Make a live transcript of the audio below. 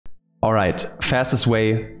All right, fastest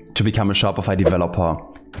way to become a Shopify developer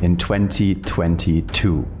in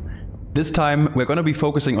 2022. This time, we're going to be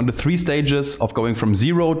focusing on the 3 stages of going from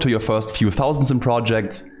 0 to your first few thousands in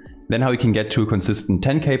projects, then how you can get to a consistent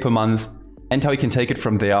 10K per month, and how you can take it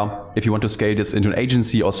from there if you want to scale this into an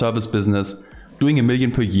agency or service business, doing $1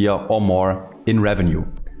 million per year or more in revenue.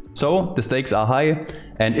 So the stakes are high.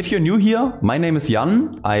 And if you're new here, my name is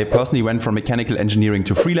Jan. I personally went from mechanical engineering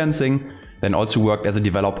to freelancing, then also worked as a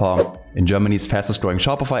developer in Germany's fastest growing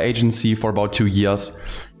Shopify agency for about 2 years.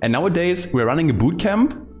 And nowadays we're running a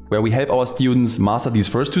bootcamp where we help our students master these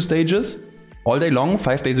first 2 stages all day long,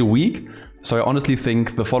 5 days a week. So I honestly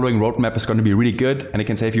think the following roadmap is going to be really good, and it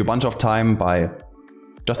can save you a bunch of time by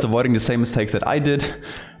just avoiding the same mistakes that I did.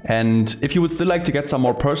 And if you would still like to get some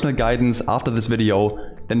more personal guidance after this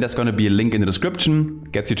video, then there's going to be a link in the description,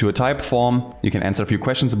 gets you to a type form. You can answer a few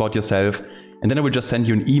questions about yourself, and then I will just send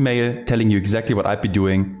you an email telling you exactly what I'd be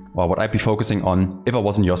doing or what I'd be focusing on if I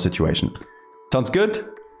was in your situation. Sounds good?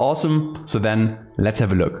 Awesome. So then let's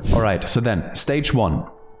have a look. All right, so then stage 1.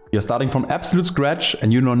 You're starting from absolute scratch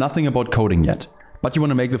and you know nothing about coding yet, but you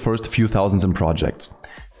want to make the first few thousands in projects.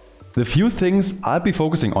 The few things I'll be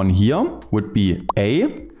focusing on here would be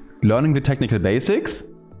A, learning the technical basics,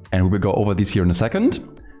 and we will go over these here in a second.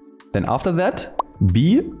 Then after that,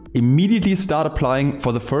 B, immediately start applying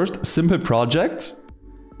for the first simple projects,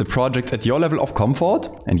 the projects at your level of comfort,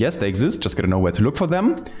 and yes, they exist, just gotta know where to look for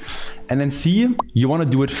them. And then C, you wanna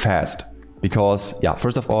do it fast. Because, yeah,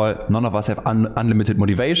 first of all, none of us have unlimited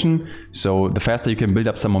motivation. So the faster you can build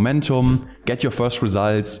up some momentum, get your first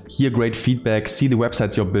results, hear great feedback, see the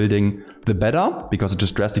websites you're building, the better, because it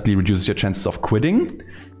just drastically reduces your chances of quitting.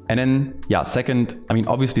 And then, yeah, second, I mean,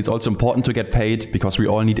 obviously it's also important to get paid because we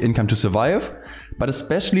all need income to survive. But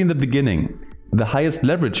especially in the beginning, the highest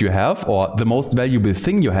leverage you have, or the most valuable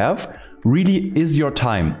thing you have, really is your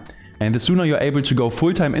time. And the sooner you're able to go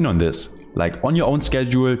full-time in on this, like on your own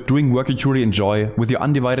schedule, doing work you truly enjoy with your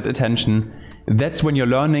undivided attention, that's when your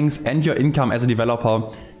learnings and your income as a developer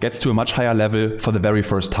gets to a much higher level for the very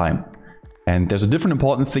first time. And there's a different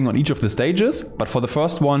important thing on each of the stages, but for the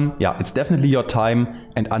first one, yeah, it's definitely your time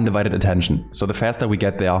and undivided attention. So the faster we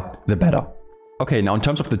get there, the better. Okay, now in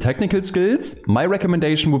terms of the technical skills, my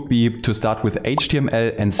recommendation would be to start with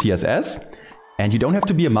HTML and CSS. And you don't have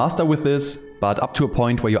to be a master with this, but up to a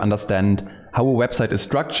point where you understand how a website is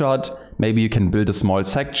structured. Maybe you can build a small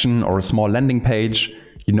section or a small landing page.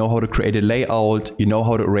 You know how to create a layout. You know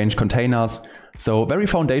how to arrange containers. So very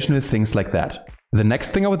foundational things like that. The next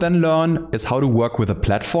thing I would then learn is how to work with a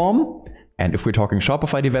platform. And if we're talking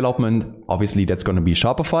Shopify development, obviously that's going to be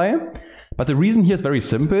Shopify. But the reason here is very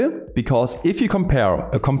simple, because if you compare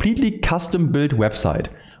a completely custom built website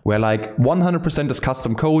where like 100% is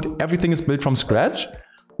custom code, everything is built from scratch,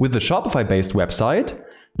 with the Shopify based website,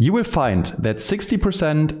 you will find that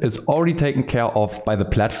 60% is already taken care of by the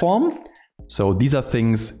platform. So these are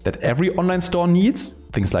things that every online store needs,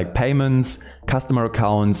 things like payments, customer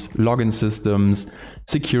accounts, login systems,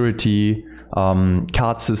 security,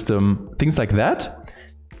 card system, things like that.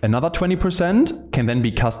 Another 20% can then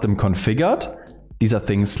be custom configured. These are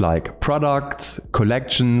things like products,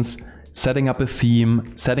 collections, setting up a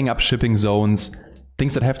theme, setting up shipping zones,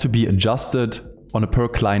 things that have to be adjusted on a per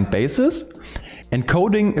client basis. And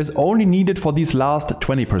coding is only needed for these last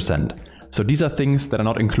 20%. So these are things that are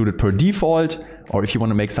not included per default, or if you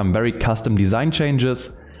want to make some very custom design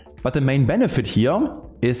changes. But the main benefit here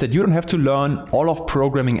is that you don't have to learn all of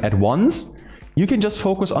programming at once. You can just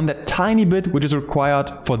focus on that tiny bit which is required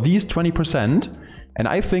for these 20%. And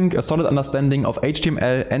I think a solid understanding of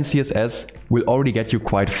HTML and CSS will already get you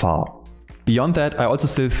quite far. Beyond that, I also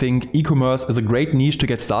still think e-commerce is a great niche to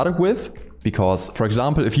get started with. Because, for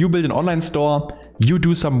example, if you build an online store, you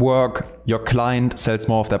do some work, your client sells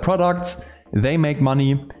more of their products, they make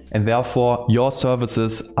money, and therefore your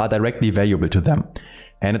services are directly valuable to them.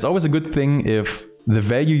 And it's always a good thing if the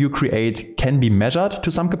value you create can be measured to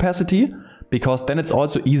some capacity, because then it's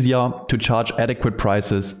also easier to charge adequate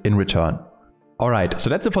prices in return. All right, so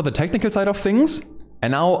that's it for the technical side of things. And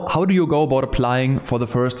now, how do you go about applying for the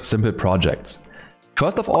first simple projects?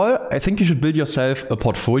 First of all, I think you should build yourself a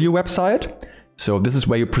portfolio website. So this is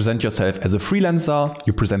where you present yourself as a freelancer,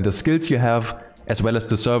 you present the skills you have, as well as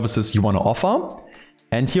the services you want to offer.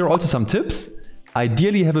 And here are also some tips.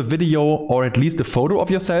 Ideally have a video or at least a photo of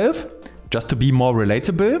yourself, just to be more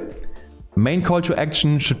relatable. Main call to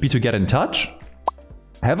action should be to get in touch.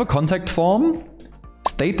 Have a contact form,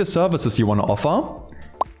 state the services you want to offer,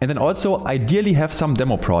 and then also ideally have some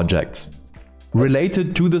demo projects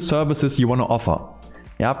related to the services you want to offer.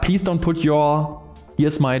 Yeah, please don't put your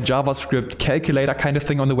here's my JavaScript calculator kind of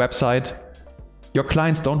thing on the website. your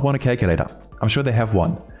clients don't want a calculator. I'm sure they have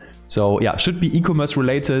one. So yeah, should be e-commerce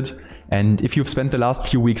related. And if you've spent the last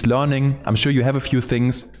few weeks learning, I'm sure you have a few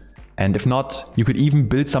things. And if not, you could even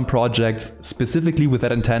build some projects specifically with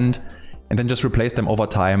that intent and then just replace them over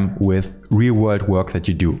time with real-world work that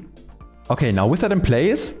you do. Okay, now with that in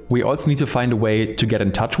place, we also need to find a way to get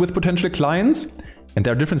in touch with potential clients. And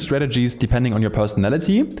there are different strategies depending on your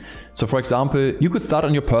personality. So for example, you could start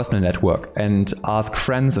on your personal network and ask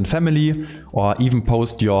friends and family, or even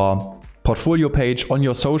post your portfolio page on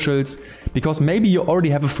your socials, because maybe you already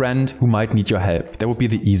have a friend who might need your help. That would be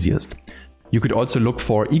the easiest. You could also look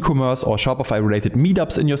for e-commerce or Shopify related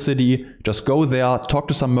meetups in your city. Just go there, talk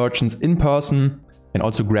to some merchants in person, and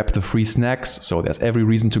also grab the free snacks. So there's every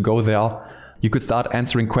reason to go there. You could start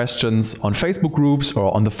answering questions on Facebook groups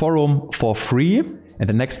or on the forum for free. And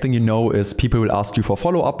the next thing you know is people will ask you for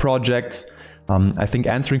follow-up projects. I think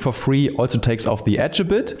answering for free also takes off the edge a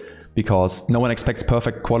bit, because no one expects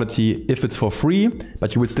perfect quality if it's for free,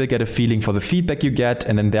 but you will still get a feeling for the feedback you get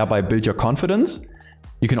and then thereby build your confidence.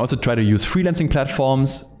 You can also try to use freelancing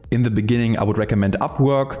platforms. In the beginning, I would recommend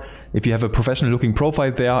Upwork. If you have a professional looking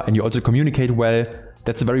profile there and you also communicate well,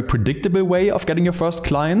 that's a very predictable way of getting your first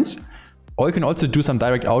clients. Or you can also do some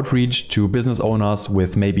direct outreach to business owners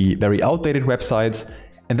with maybe very outdated websites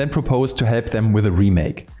and then propose to help them with a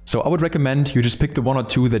remake. So I would recommend you just pick the one or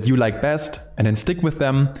two that you like best and then stick with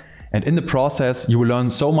them. And in the process, you will learn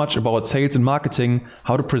so much about sales and marketing,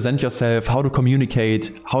 how to present yourself, how to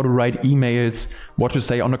communicate, how to write emails, what to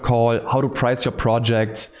say on a call, how to price your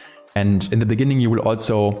projects. And in the beginning, you will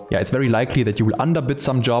also, it's very likely that you will underbid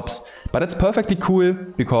some jobs, but that's perfectly cool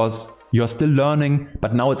because you're still learning,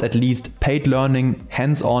 but now it's at least paid learning,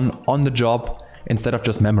 hands-on, on the job, instead of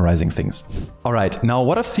just memorizing things. All right, now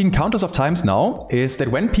what I've seen countless of times now is that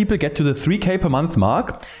when people get to the 3K per month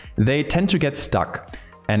mark, they tend to get stuck.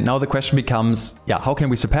 And now the question becomes, how can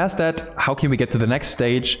we surpass that? How can we get to the next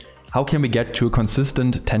stage? How can we get to a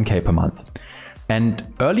consistent 10K per month? And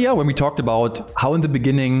earlier when we talked about how in the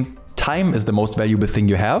beginning time is the most valuable thing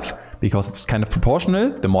you have, because it's kind of proportional.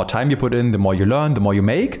 The more time you put in, the more you learn, the more you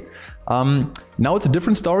make. Now it's a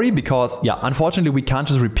different story because, unfortunately, we can't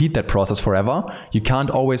just repeat that process forever. You can't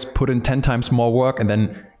always put in 10 times more work and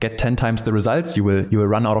then get 10 times the results. You will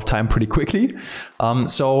run out of time pretty quickly.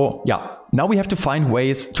 Now we have to find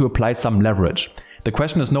ways to apply some leverage. The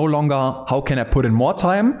question is no longer, how can I put in more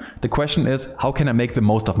time? The question is, how can I make the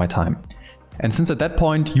most of my time? And since at that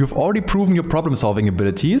point, you've already proven your problem-solving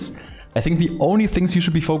abilities, I think the only things you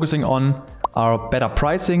should be focusing on are better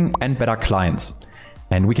pricing and better clients.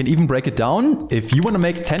 And we can even break it down. If you want to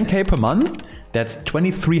make 10K per month, that's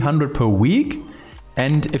 2,300 per week.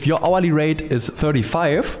 And if your hourly rate is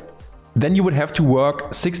 35, then you would have to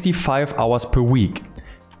work 65 hours per week.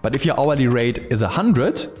 But if your hourly rate is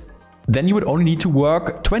 100, then you would only need to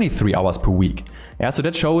work 23 hours per week. So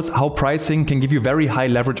that shows how pricing can give you very high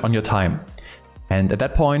leverage on your time. And at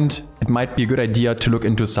that point, it might be a good idea to look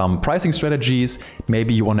into some pricing strategies.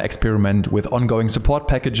 Maybe you want to experiment with ongoing support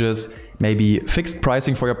packages, maybe fixed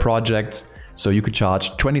pricing for your projects. So you could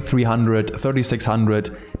charge 2,300,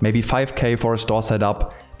 3,600, maybe 5K for a store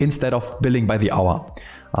setup instead of billing by the hour.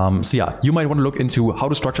 You might want to look into how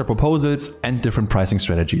to structure proposals and different pricing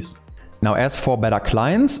strategies. Now, as for better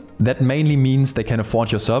clients, that mainly means they can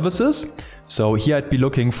afford your services. So here I'd be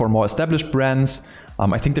looking for more established brands.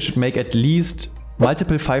 I think they should make at least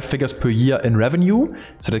multiple 5 figures per year in revenue.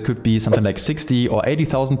 So that could be something like 60 or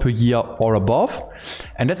 80,000 per year or above.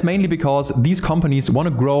 And that's mainly because these companies want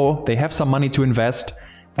to grow, they have some money to invest.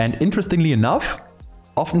 And interestingly enough,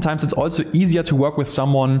 oftentimes it's also easier to work with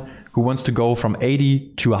someone who wants to go from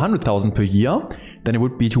 80 to 100,000 per year than it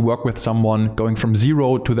would be to work with someone going from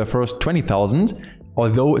 0 to their first 20,000,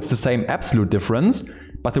 although it's the same absolute difference.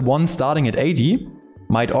 But the one starting at 80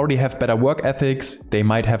 might already have better work ethics, they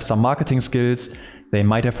might have some marketing skills, they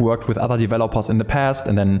might have worked with other developers in the past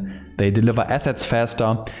and then they deliver assets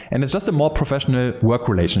faster. And it's just a more professional work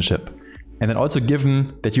relationship. And then also given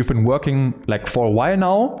that you've been working for a while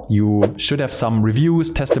now, you should have some reviews,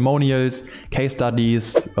 testimonials, case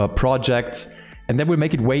studies, projects, and that will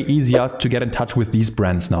make it way easier to get in touch with these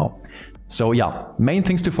brands now. So main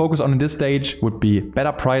things to focus on in this stage would be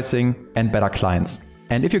better pricing and better clients.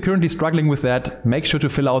 And if you're currently struggling with that, make sure to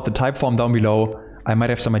fill out the type form down below. I might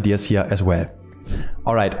have some ideas here as well.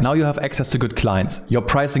 All right, now you have access to good clients. Your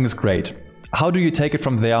pricing is great. How do you take it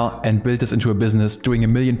from there and build this into a business doing $1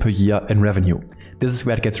 million per year in revenue? This is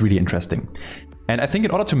where it gets really interesting. And I think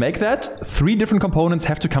in order to make that, 3 different components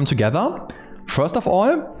have to come together. First of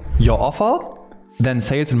all, your offer, then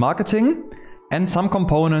sales and marketing, and some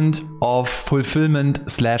component of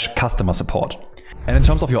fulfillment/customer support. And in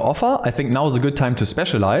terms of your offer, I think now is a good time to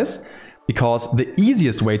specialize, because the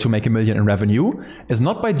easiest way to make $1 million in revenue is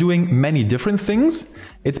not by doing many different things,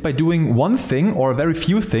 it's by doing one thing or very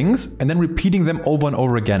few things and then repeating them over and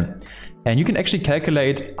over again. And you can actually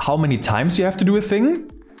calculate how many times you have to do a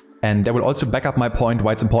thing. And that will also back up my point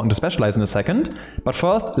why it's important to specialize in a second. But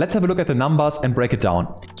first, let's have a look at the numbers and break it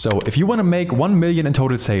down. So if you want to make 1 million in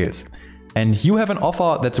total sales and you have an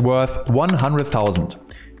offer that's worth 100,000,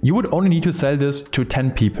 you would only need to sell this to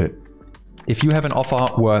 10 people. If you have an offer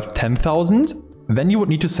worth 10,000, then you would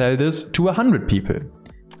need to sell this to 100 people.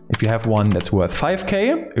 If you have one that's worth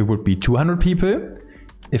 5K, it would be 200 people.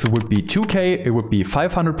 If it would be 2K, it would be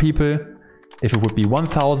 500 people. If it would be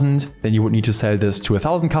 1,000, then you would need to sell this to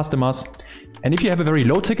 1,000 customers. And if you have a very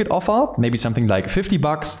low ticket offer, maybe something like 50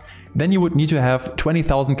 bucks, then you would need to have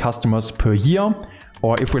 20,000 customers per year.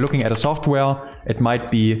 Or if we're looking at a software, it might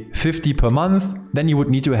be 50 per month. Then you would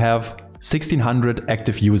need to have 1,600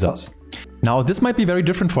 active users. Now, this might be very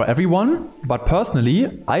different for everyone, but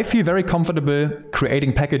personally, I feel very comfortable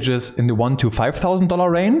creating packages in the $1,000 to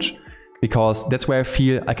 $5,000 range, because that's where I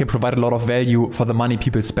feel I can provide a lot of value for the money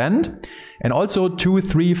people spend. And also 2,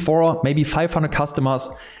 3, 4, maybe 500 customers,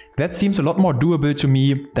 that seems a lot more doable to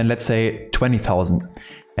me than, let's say, 20,000.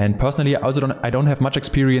 And personally, I don't have much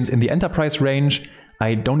experience in the enterprise range.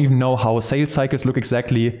 I don't even know how sales cycles look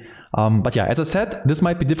exactly. But yeah, as I said, this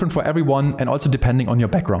might be different for everyone and also depending on your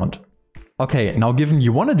background. Okay, now given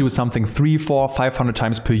you want to do something 3, 4, 500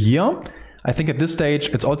 times per year, I think at this stage,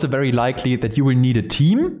 it's also very likely that you will need a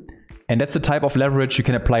team. And that's the type of leverage you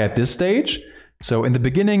can apply at this stage. So in the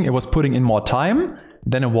beginning, it was putting in more time.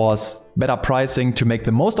 Then it was better pricing to make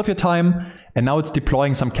the most of your time. And now it's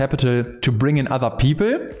deploying some capital to bring in other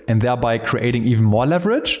people and thereby creating even more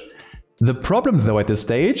leverage. The problem though at this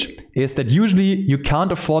stage is that usually you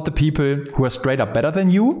can't afford the people who are straight up better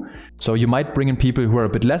than you. So you might bring in people who are a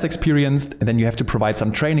bit less experienced, and then you have to provide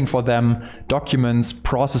some training for them, documents,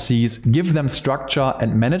 processes, give them structure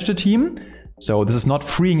and manage the team. So this is not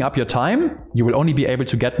freeing up your time. You will only be able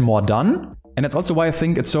to get more done. And that's also why I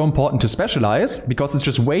think it's so important to specialize, because it's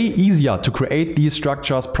just way easier to create these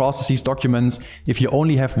structures, processes, documents if you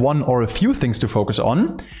only have one or a few things to focus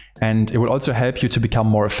on. And it will also help you to become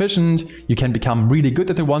more efficient. You can become really good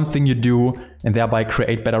at the one thing you do and thereby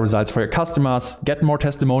create better results for your customers, get more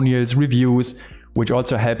testimonials, reviews, which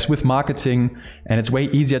also helps with marketing. And it's way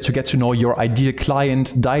easier to get to know your ideal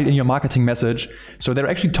client, dial in your marketing message. So there are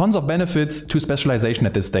actually tons of benefits to specialization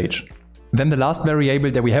at this stage. Then the last variable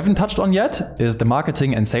that we haven't touched on yet is the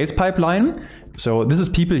marketing and sales pipeline. So this is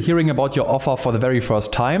people hearing about your offer for the very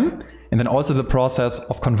first time, and then also the process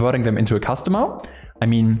of converting them into a customer. I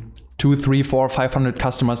mean, 2, 3, 4, 500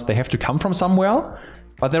 customers, they have to come from somewhere.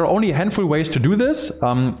 But there are only a handful of ways to do this.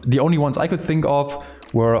 The only ones I could think of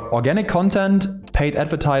were organic content, paid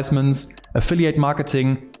advertisements, affiliate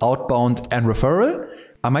marketing, outbound, and referral.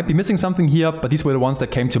 I might be missing something here, but these were the ones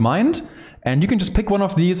that came to mind. And you can just pick one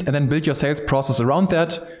of these and then build your sales process around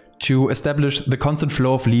that to establish the constant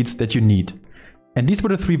flow of leads that you need. And these were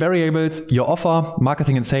the 3 variables: your offer,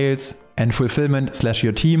 marketing and sales, and fulfillment /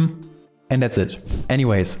 your team. And that's it.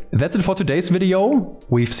 Anyways, that's it for today's video.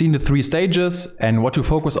 We've seen the 3 stages and what to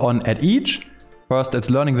focus on at each. First, it's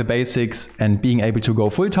learning the basics and being able to go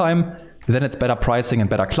full-time. Then it's better pricing and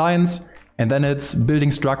better clients. And then it's building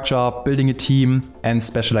structure, building a team, and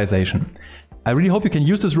specialization. I really hope you can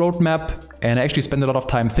use this roadmap and actually spend a lot of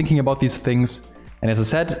time thinking about these things. And as I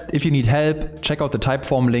said, if you need help, check out the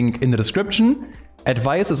Typeform link in the description.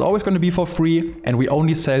 Advice is always going to be for free, and we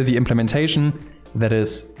only sell the implementation. That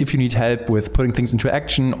is, if you need help with putting things into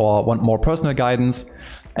action or want more personal guidance.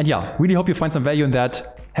 And yeah, really hope you find some value in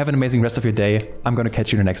that. Have an amazing rest of your day. I'm going to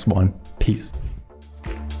catch you in the next one. Peace.